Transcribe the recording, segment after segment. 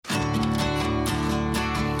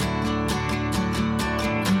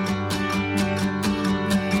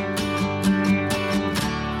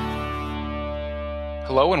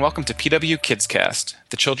Hello and welcome to PW KidsCast,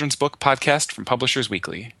 the children's book podcast from Publishers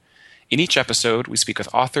Weekly. In each episode, we speak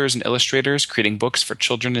with authors and illustrators creating books for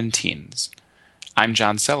children and teens. I'm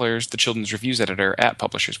John Sellers, the children's reviews editor at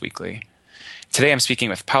Publishers Weekly. Today I'm speaking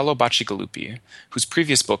with Paolo Bacigalupi, whose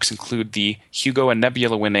previous books include the Hugo and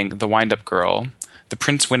Nebula winning The Wind-Up Girl, the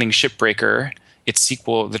Prince winning Shipbreaker, its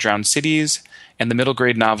sequel The Drowned Cities, and the middle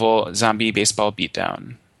grade novel Zombie Baseball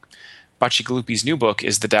Beatdown. Bacigalupi's new book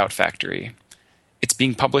is The Doubt Factory. It's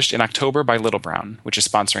being published in October by Little Brown, which is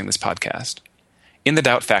sponsoring this podcast. In The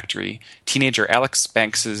Doubt Factory, teenager Alex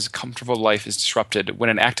Banks' comfortable life is disrupted when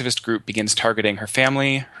an activist group begins targeting her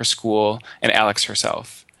family, her school, and Alex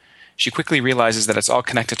herself. She quickly realizes that it's all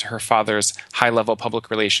connected to her father's high-level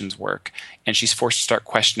public relations work, and she's forced to start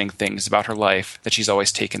questioning things about her life that she's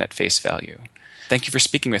always taken at face value. Thank you for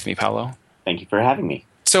speaking with me, Paolo. Thank you for having me.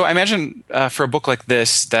 So I imagine for a book like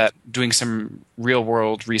this that doing some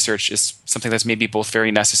real-world research is something that's maybe both very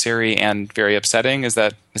necessary and very upsetting. Is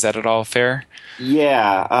that at all fair?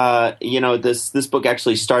 Yeah. This book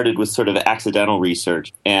actually started with sort of accidental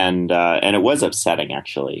research, and it was upsetting,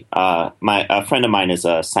 actually. A friend of mine is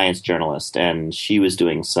a science journalist, and she was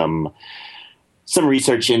doing some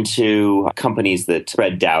research into companies that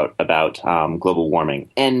spread doubt about global warming.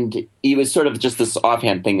 And it was sort of just this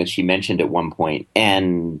offhand thing that she mentioned at one point.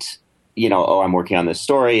 And, I'm working on this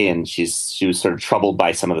story. And she was sort of troubled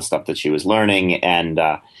by some of the stuff that she was learning. And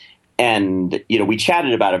we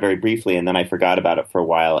chatted about it very briefly. And then I forgot about it for a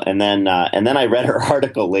while. And then I read her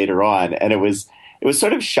article later on. And it was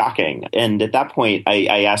sort of shocking. And at that point,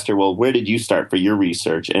 I asked her, well, where did you start for your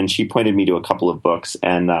research? And she pointed me to a couple of books.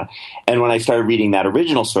 And when I started reading that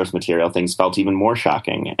original source material, things felt even more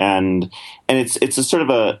shocking. And it's a sort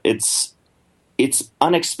of it's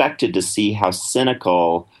unexpected to see how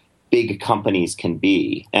cynical big companies can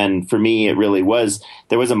be. And for me, it really was.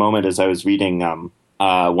 There was a moment as I was reading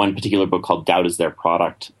one particular book called Doubt is Their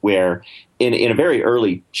Product, where in a very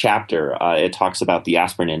early chapter, it talks about the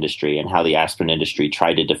aspirin industry and how the aspirin industry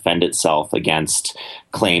tried to defend itself against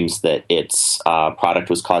claims that its product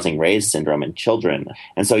was causing Ray's syndrome in children.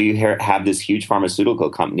 And so you have this huge pharmaceutical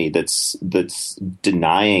company that's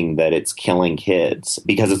denying that it's killing kids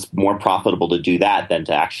because it's more profitable to do that than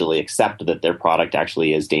to actually accept that their product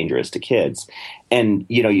actually is dangerous to kids. And,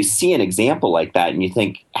 you see an example like that and you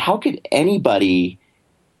think, how could anybody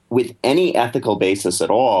with any ethical basis at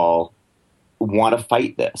all want to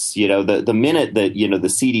fight this? The minute that, the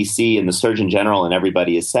CDC and the Surgeon General and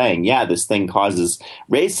everybody is saying, yeah, this thing causes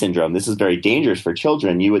Ray's syndrome, this is very dangerous for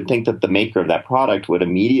children, you would think that the maker of that product would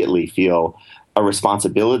immediately feel a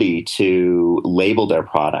responsibility to label their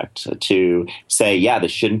product, to say, yeah,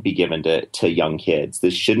 this shouldn't be given to young kids.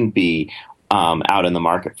 This shouldn't be out in the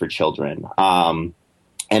market for children.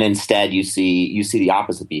 And instead, you see the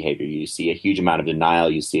opposite behavior. You see a huge amount of denial.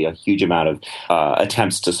 You see a huge amount of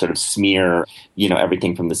attempts to sort of smear,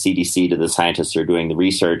 everything from the CDC to the scientists who are doing the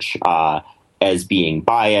research as being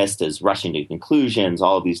biased, as rushing to conclusions,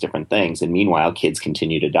 all of these different things. And meanwhile, kids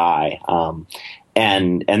continue to die.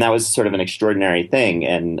 And that was sort of an extraordinary thing.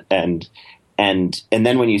 And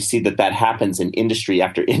then when you see that happens in industry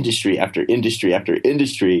after industry after industry after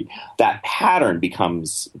industry, that pattern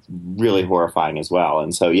becomes really horrifying as well.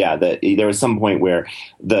 And so, yeah, there was some point where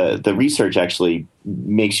the research actually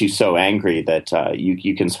makes you so angry that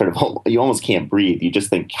you can you almost can't breathe. You just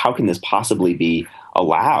think, how can this possibly be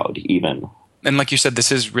allowed even? And like you said,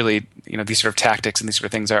 this is really, these sort of tactics and these sort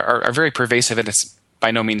of things are very pervasive, and it's by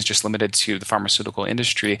no means just limited to the pharmaceutical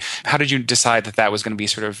industry. How did you decide that was going to be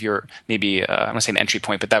sort of your, maybe, I don't want to say an entry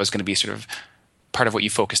point, but that was going to be sort of part of what you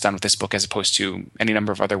focused on with this book, as opposed to any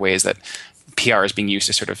number of other ways that PR is being used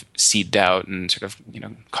to sort of seed doubt and sort of,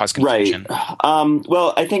 cause confusion? Right.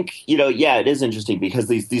 Well, I think, it is interesting because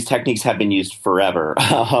these techniques have been used forever,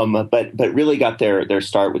 but really got their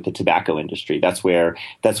start with the tobacco industry. That's where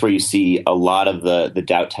you see a lot of the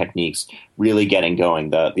doubt techniques really getting going.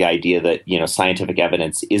 The idea that, scientific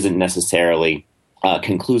evidence isn't necessarily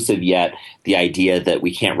conclusive yet, the idea that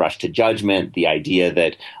we can't rush to judgment, the idea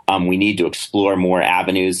that we need to explore more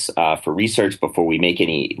avenues for research before we make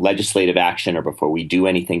any legislative action or before we do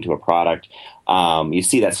anything to a product. You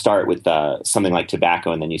see that start with something like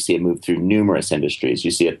tobacco, and then you see it move through numerous industries.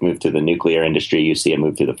 You see it move through the nuclear industry. You see it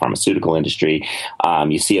move through the pharmaceutical industry.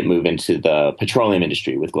 You see it move into the petroleum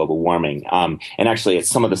industry with global warming. And actually, it's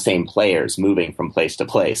some of the same players moving from place to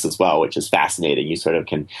place as well, which is fascinating. You sort of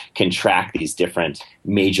can track these different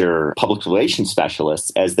major public relations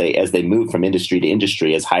specialists as they move from industry to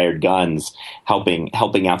industry as hired guns, helping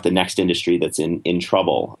out the next industry that's in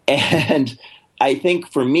trouble. I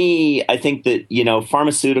think for me, I think that,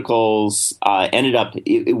 pharmaceuticals ended up,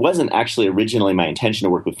 it wasn't actually originally my intention to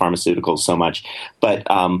work with pharmaceuticals so much, but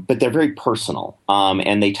they're very personal,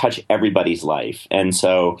 and they touch everybody's life. And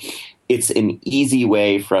so it's an easy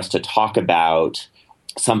way for us to talk about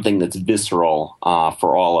something that's visceral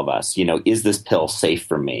for all of us. Is this pill safe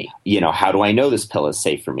for me? How do I know this pill is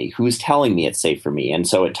safe for me? Who's telling me it's safe for me? And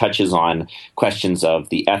so it touches on questions of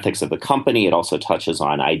the ethics of the company. It also touches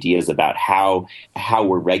on ideas about how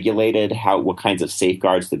we're regulated, what kinds of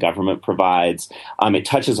safeguards the government provides. It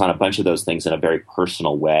touches on a bunch of those things in a very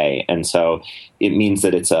personal way. And so it means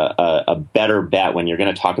that it's a better bet when you're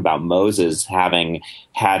going to talk about Moses having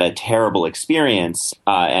had a terrible experience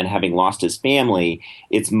and having lost his family.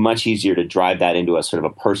 It's much easier to drive that into a sort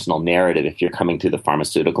of a personal narrative if you're coming through the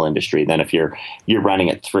pharmaceutical industry than if you're running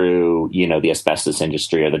it through, the asbestos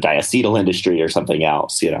industry or the diacetyl industry or something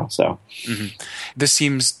else, So mm-hmm. This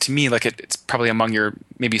seems to me like it's probably among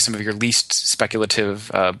maybe some of your least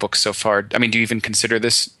speculative books so far. I mean, do you even consider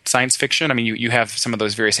this science fiction? I mean, you have some of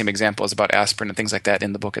those very same examples about aspirin and things like that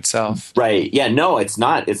in the book itself. Right. Yeah, no, it's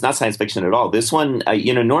not science fiction at all. This one,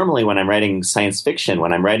 normally when I'm writing science fiction,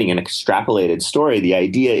 when I'm writing an extrapolated story, the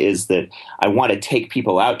idea is that I want to take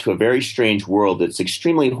people out to a very strange world that's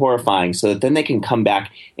extremely horrifying so that then they can come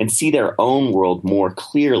back and see their own world more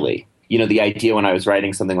clearly. The idea when I was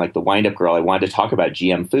writing something like The Wind-Up Girl, I wanted to talk about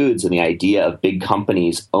GM Foods and the idea of big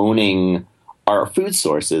companies owning our food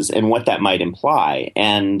sources and what that might imply.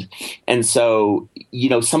 And so,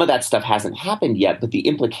 some of that stuff hasn't happened yet, but the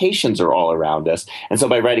implications are all around us. And so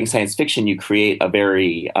by writing science fiction, you create a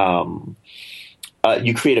very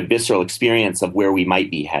visceral experience of where we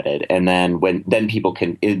might be headed, and then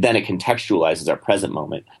it contextualizes our present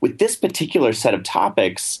moment. With this particular set of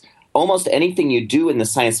topics, almost anything you do in the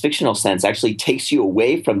science fictional sense actually takes you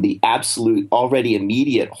away from the absolute, already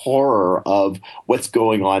immediate horror of what's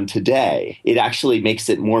going on today. It actually makes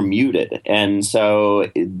it more muted. And so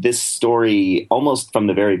this story, almost from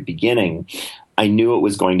the very beginning, I knew it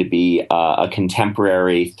was going to be a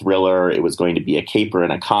contemporary thriller. It was going to be a caper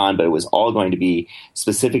and a con, but it was all going to be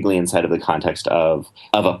specifically inside of the context of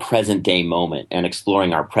a present day moment and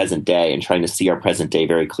exploring our present day and trying to see our present day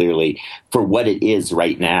very clearly for what it is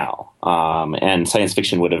right now. And science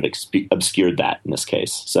fiction would have obscured that in this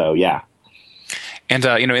case. So, yeah. And,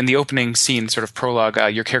 in the opening scene, sort of prologue,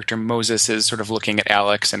 your character Moses is sort of looking at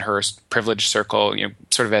Alex and her privileged circle,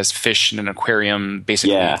 sort of as fish in an aquarium,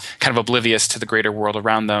 basically kind of oblivious to the greater world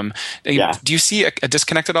around them. Yeah. Do you see a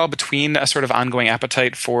disconnect at all between a sort of ongoing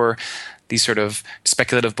appetite for these sort of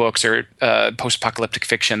speculative books or post-apocalyptic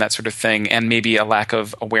fiction, that sort of thing, and maybe a lack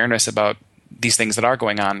of awareness about these things that are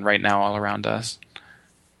going on right now all around us?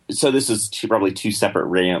 So this is probably two separate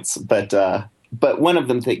rants, but one of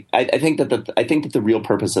them, I think that the real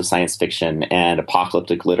purpose of science fiction and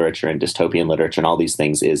apocalyptic literature and dystopian literature and all these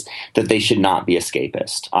things is that they should not be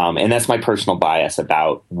escapist. And that's my personal bias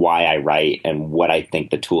about why I write and what I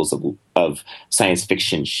think the tools of science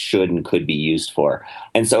fiction should and could be used for.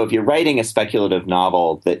 And so if you're writing a speculative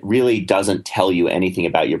novel that really doesn't tell you anything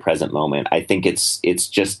about your present moment, I think it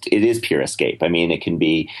is pure escape. I mean, it can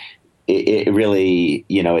be. It really,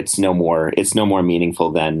 it's no more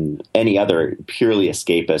meaningful than any other purely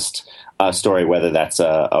escapist story, whether that's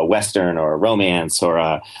a Western or a romance or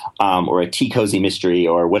a tea cozy mystery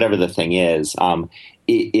or whatever the thing is.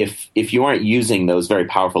 If you aren't using those very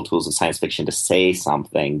powerful tools of science fiction to say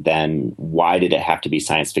something, then why did it have to be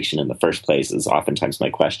science fiction in the first place? Is oftentimes my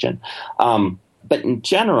question. But in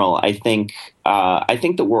general, I think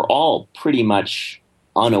that we're all pretty much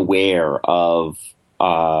unaware of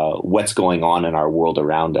what's going on in our world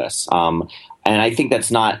around us. And I think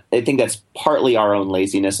that's partly our own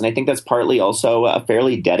laziness. And I think that's partly also a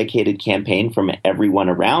fairly dedicated campaign from everyone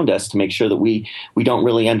around us to make sure that we don't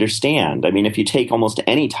really understand. I mean, if you take almost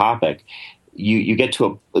any topic, you get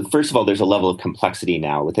to first of all, there's a level of complexity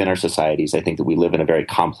now within our societies. I think that we live in a very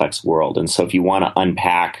complex world. And so if you want to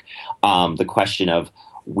unpack the question of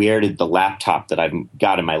where did the laptop that I've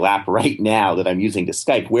got in my lap right now that I'm using to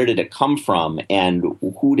Skype, where did it come from, and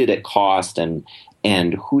who did it cost, and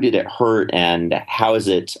who did it hurt, and how is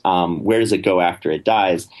it, where does it go after it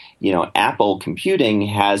dies? Apple Computing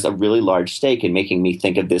has a really large stake in making me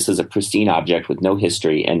think of this as a pristine object with no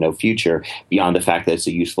history and no future beyond the fact that it's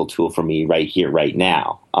a useful tool for me right here, right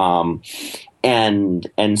now.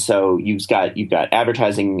 And so you've got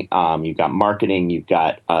advertising, you've got marketing, you've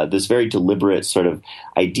got this very deliberate sort of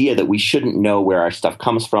idea that we shouldn't know where our stuff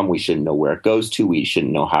comes from, we shouldn't know where it goes to, we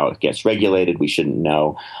shouldn't know how it gets regulated, we shouldn't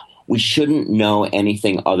know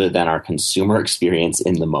anything other than our consumer experience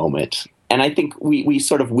in the moment. And I think we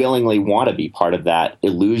sort of willingly want to be part of that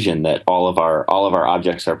illusion that all of our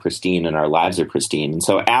objects are pristine and our lives are pristine. And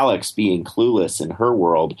so Alex being clueless in her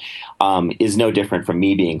world is no different from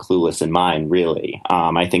me being clueless in mine, really.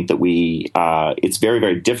 I think that it's very,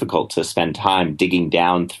 very difficult to spend time digging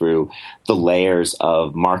down through the layers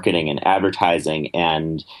of marketing and advertising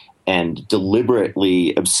and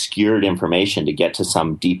deliberately obscured information to get to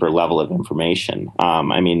some deeper level of information.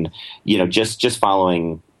 I mean, just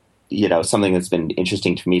following, something that's been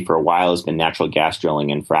interesting to me for a while has been natural gas drilling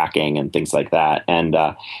and fracking and things like that. And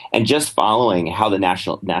just following how the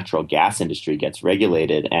natural gas industry gets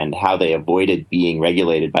regulated and how they avoided being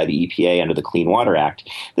regulated by the EPA under the Clean Water Act.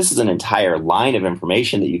 This is an entire line of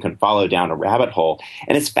information that you can follow down a rabbit hole.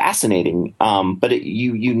 And it's fascinating. But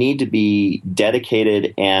you need to be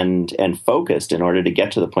dedicated and focused in order to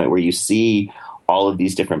get to the point where you see all of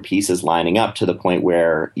these different pieces lining up to the point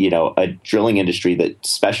where, a drilling industry that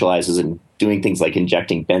specializes in doing things like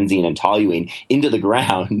injecting benzene and toluene into the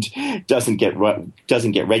ground doesn't get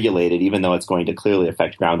regulated, even though it's going to clearly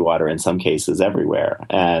affect groundwater in some cases everywhere.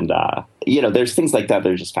 And, there's things like that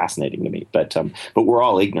that are just fascinating to me, but we're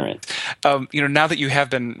all ignorant. Now that you have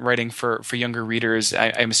been writing for younger readers,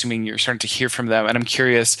 I'm assuming you're starting to hear from them. And I'm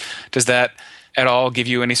curious, does that at all give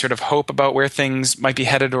you any sort of hope about where things might be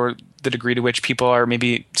headed, or the degree to which people are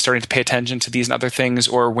maybe starting to pay attention to these and other things?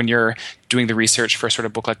 Or when you're doing the research for a sort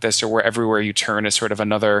of book like this, or where everywhere you turn is sort of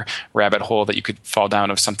another rabbit hole that you could fall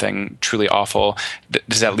down of something truly awful,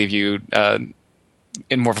 does that leave you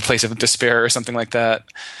in more of a place of despair or something like that?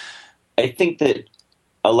 I think that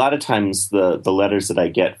a lot of times the letters that I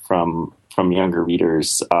get from younger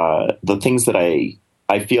readers, the things that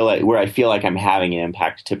I feel like I'm having an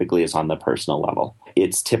impact typically is on the personal level.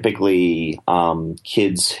 It's typically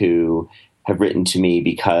kids who have written to me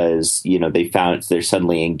because, they're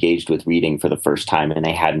suddenly engaged with reading for the first time and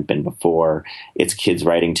they hadn't been before. It's kids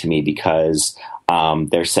writing to me because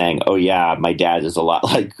they're saying, oh yeah, my dad is a lot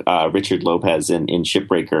like Richard Lopez in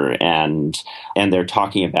Shipbreaker, and they're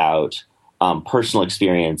talking about personal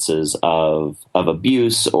experiences of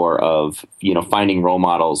abuse or of, finding role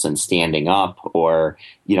models and standing up or,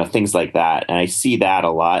 things like that. And I see that a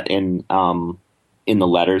lot in the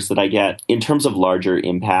letters that I get. In terms of larger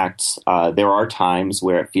impacts, there are times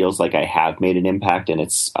where it feels like I have made an impact. And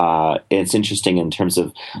it's interesting in terms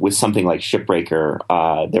of with something like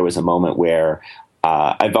Shipbreaker, there was a moment where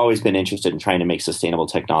I've always been interested in trying to make sustainable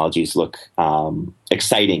technologies look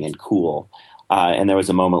exciting and cool. And there was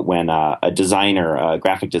a moment when a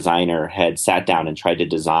graphic designer, had sat down and tried to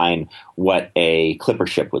design what a clipper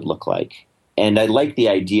ship would look like. And I like the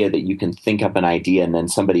idea that you can think up an idea and then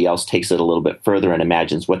somebody else takes it a little bit further and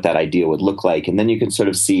imagines what that idea would look like. And then you can sort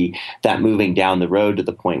of see that moving down the road to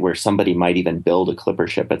the point where somebody might even build a clipper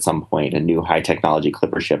ship at some point, a new high technology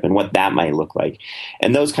clipper ship, and what that might look like.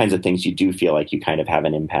 And those kinds of things, you do feel like you kind of have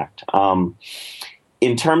an impact.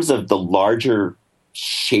 In terms of the larger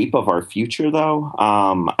shape of our future, though,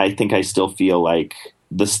 I think I still feel like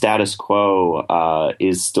the status quo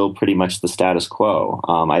is still pretty much the status quo.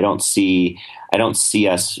 I don't see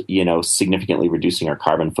us, significantly reducing our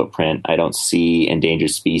carbon footprint. I don't see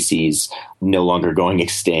endangered species no longer going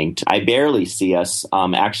extinct. I barely see us I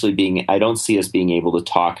don't see us being able to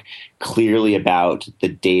talk clearly about the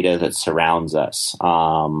data that surrounds us.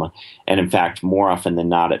 And in fact, more often than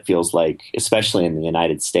not, it feels like, especially in the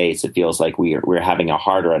United States, it feels like we're having a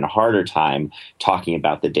harder and harder time talking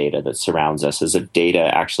about the data that surrounds us, as if data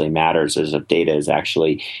actually matters, as if data is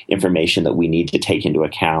actually information that we need to take into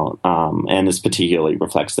account. And this particularly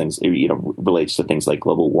reflects things, relates to things like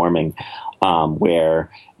global warming, where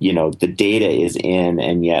the data is in,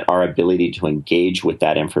 and yet our ability to engage with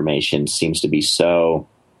that information seems to be so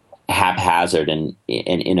haphazard and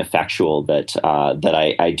ineffectual that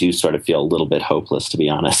I do sort of feel a little bit hopeless, to be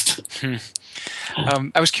honest.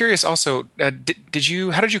 I was curious also, how did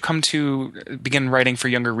you come to begin writing for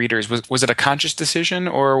younger readers? Was it a conscious decision,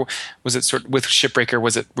 or was it sort of, with Shipbreaker,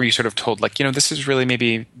 were you sort of told, like, this is really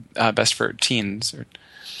maybe best for teens? Or?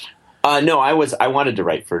 No, I wanted to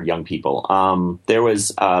write for young people. There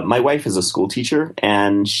was my wife is a school teacher,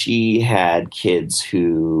 and she had kids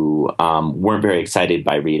who weren't very excited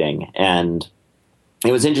by reading. And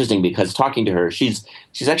it was interesting because talking to her, she's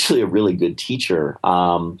actually a really good teacher,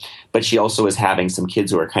 but she also is having some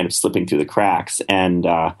kids who are kind of slipping through the cracks. And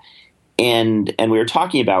we were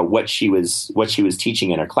talking about what she was teaching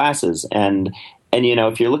in her classes. And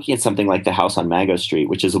if you're looking at something like The House on Mango Street,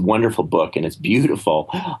 which is a wonderful book and it's beautiful,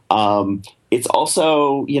 it's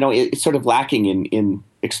also, it's sort of lacking in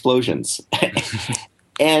explosions.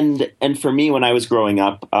 And for me, when I was growing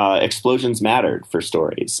up, explosions mattered for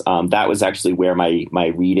stories. That was actually where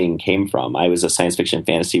my reading came from. I was a science fiction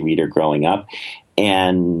fantasy reader growing up,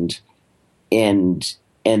 and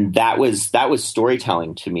that was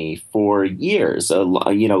storytelling to me for years.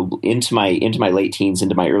 Into my late teens,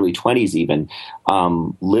 into my early 20s, even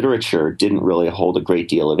literature didn't really hold a great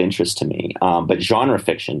deal of interest to me, but genre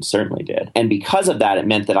fiction certainly did. And because of that, it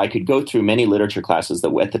meant that I could go through many literature classes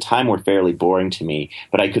that at the time were fairly boring to me,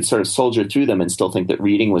 but I could sort of soldier through them and still think that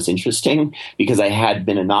reading was interesting because I had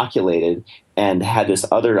been inoculated and had this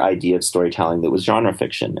other idea of storytelling that was genre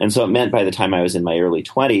fiction. And so it meant by the time I was in my early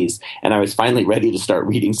 20s and I was finally ready to start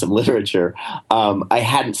reading some literature, I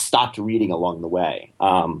hadn't stopped reading along the way.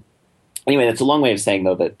 Anyway, that's a long way of saying,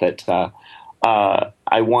 though, that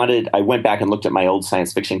I went back and looked at my old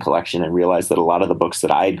science fiction collection and realized that a lot of the books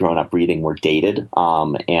that I had grown up reading were dated,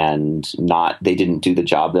 and they didn't do the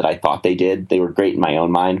job that I thought they did. They were great in my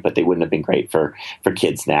own mind, but they wouldn't have been great for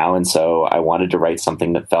kids now. And so I wanted to write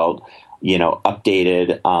something that felt,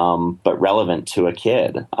 updated, but relevant to a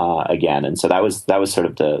kid, again. And so that was sort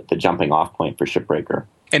of the jumping off point for Shipbreaker.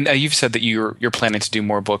 And you've said that you're planning to do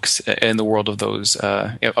more books in the world of those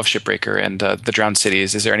of Shipbreaker and the Drowned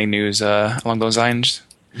Cities. Is there any news along those lines?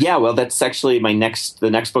 Yeah, well, that's actually the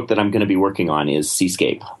next book that I'm going to be working on is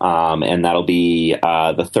Seascape, and that'll be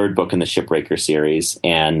the third book in the Shipbreaker series,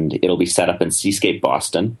 and it'll be set up in Seascape,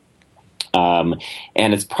 Boston.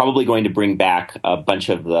 And it's probably going to bring back a bunch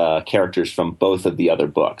of the characters from both of the other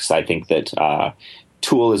books. I think that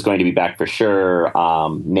Tool is going to be back for sure.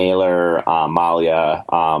 Naylor, Malia,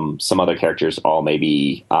 some other characters, all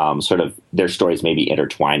maybe sort of their stories may be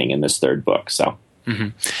intertwining in this third book. So. Mm-hmm.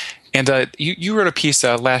 And you wrote a piece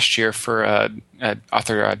last year for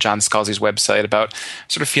author John Scalzi's website about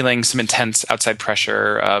sort of feeling some intense outside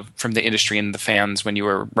pressure from the industry and the fans when you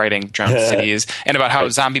were writing Drowned Cities, and about how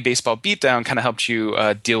Zombie Baseball Beatdown kind of helped you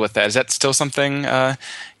deal with that. Is that still something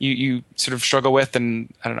you sort of struggle with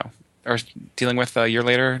and, I don't know, are dealing with a year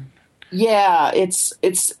later? Yeah, it's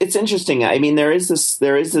interesting. I mean, there is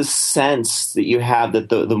this sense that you have that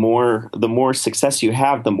the more success you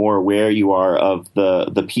have, the more aware you are of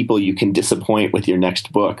the people you can disappoint with your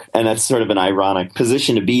next book, and that's sort of an ironic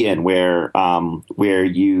position to be in, where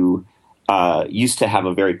you used to have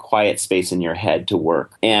a very quiet space in your head to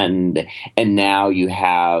work, and now you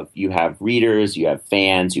have readers, you have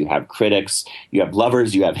fans, you have critics, you have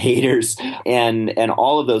lovers, you have haters, and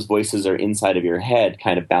all of those voices are inside of your head,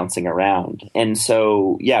 kind of bouncing around. And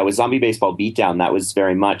so, yeah, with Zombie Baseball Beatdown, that was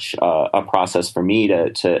very much a process for me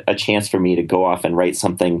to a chance for me to go off and write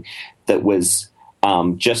something that was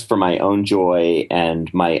just for my own joy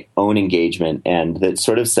and my own engagement, and that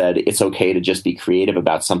sort of said it's okay to just be creative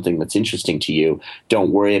about something that's interesting to you.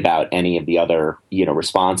 Don't worry about any of the other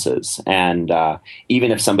responses, and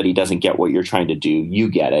even if somebody doesn't get what you're trying to do, you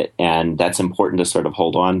get it, and that's important to sort of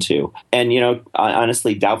hold on to. And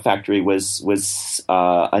honestly, Doubt Factory was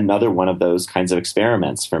another one of those kinds of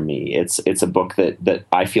experiments for me. It's a book that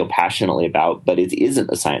I feel passionately about, but it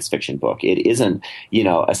isn't a science fiction book. It isn't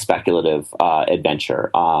a speculative adventure.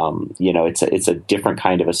 It's a different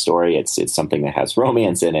kind of a story. It's something that has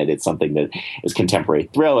romance in it. It's something that is contemporary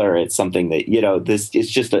thriller. It's something that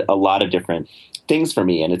it's just a lot of different things for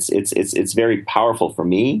me, and it's very powerful for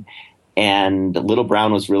me. And Little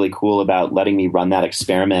Brown was really cool about letting me run that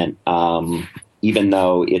experiment, even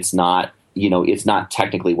though it's not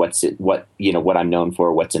technically what I'm known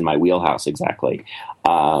for, what's in my wheelhouse exactly.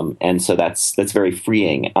 And so that's very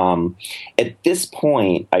freeing. At this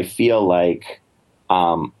point, I feel like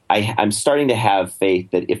I'm starting to have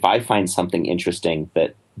faith that if I find something interesting,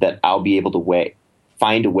 that I'll be able to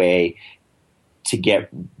find a way to get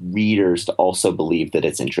readers to also believe that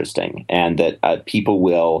it's interesting, and that people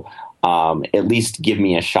will at least give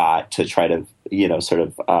me a shot to try to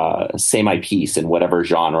say my piece in whatever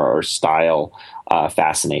genre or style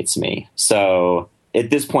fascinates me. So at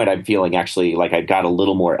this point, I'm feeling actually like I got a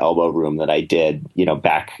little more elbow room than I did,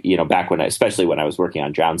 back when especially when I was working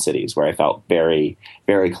on Drowned Cities, where I felt very,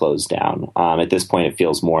 very closed down. At this point, it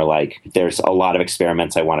feels more like there's a lot of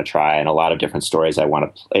experiments I want to try and a lot of different stories I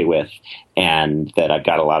want to play with, and that I've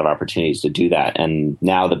got a lot of opportunities to do that. And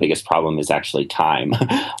now the biggest problem is actually time,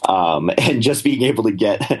 and just being able to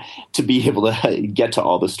get to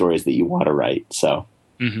all the stories that you want to write. So,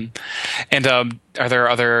 mm-hmm. And are there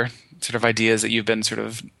other sort of ideas that you've been sort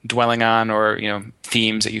of dwelling on, or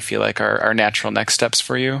themes that you feel like are natural next steps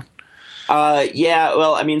for you? Yeah,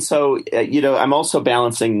 well, I mean, so I'm also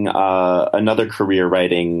balancing another career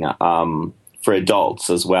writing for adults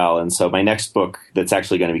as well, and so my next book that's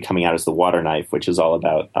actually going to be coming out is The Water Knife, which is all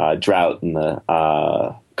about drought and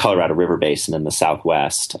the Colorado River Basin in the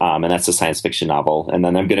Southwest, and that's a science fiction novel. And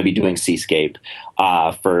then I'm going to be doing Seascape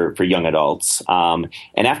for young adults. And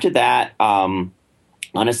after that,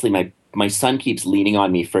 honestly, my son keeps leaning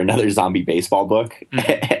on me for another zombie baseball book,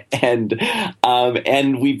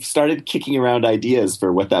 and we've started kicking around ideas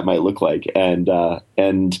for what that might look like. And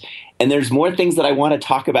there's more things that I want to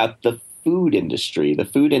talk about the food industry. The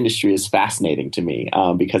food industry is fascinating to me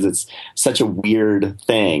because it's such a weird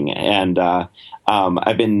thing. And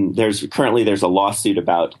there's a lawsuit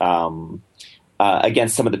about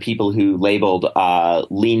against some of the people who labeled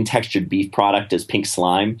lean textured beef product as pink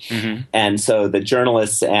slime. Mm-hmm. And so the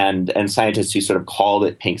journalists and scientists who sort of called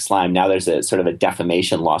it pink slime, now there's a sort of a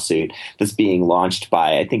defamation lawsuit that's being launched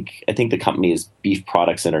by, I think the company is Beef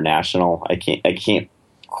Products International. I can't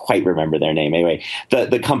quite remember their name. Anyway,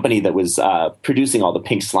 the company that was producing all the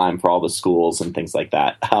pink slime for all the schools and things like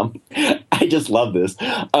that. I just love this.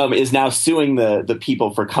 Is now suing the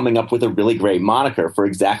people for coming up with a really great moniker for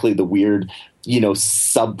exactly the weird,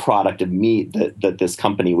 subproduct of meat that this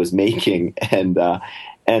company was making.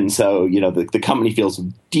 And so, the company feels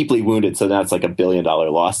deeply wounded. So now it's like $1 billion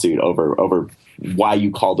lawsuit over why you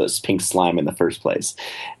called us pink slime in the first place.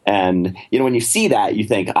 And, when you see that, you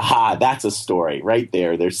think, aha, that's a story right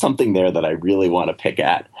there. There's something there that I really want to pick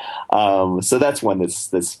at. So that's one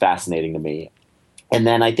that's fascinating to me. And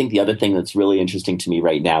then I think the other thing that's really interesting to me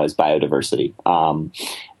right now is biodiversity,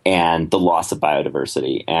 and the loss of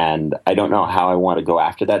biodiversity. And I don't know how I want to go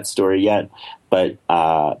after that story yet, but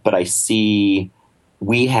I see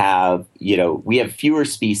we have fewer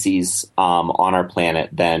species on our planet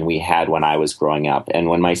than we had when I was growing up. And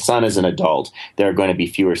when my son is an adult, there are going to be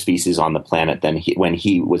fewer species on the planet than when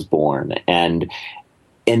he was born. And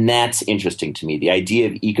that's interesting to me. The idea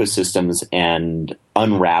of ecosystems and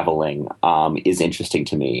unraveling is interesting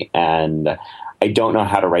to me. And I don't know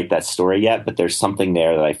how to write that story yet, but there's something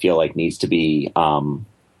there that I feel like needs to be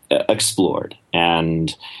explored.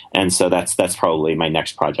 And so that's probably my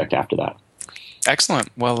next project after that. Excellent.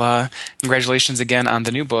 Well, congratulations again on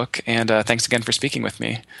the new book, and thanks again for speaking with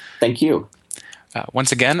me. Thank you.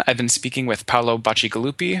 Once again, I've been speaking with Paolo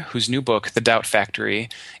Bacigalupi, whose new book, The Doubt Factory,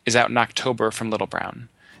 is out in October from Little Brown.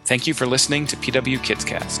 Thank you for listening to PW Kids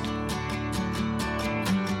Cast.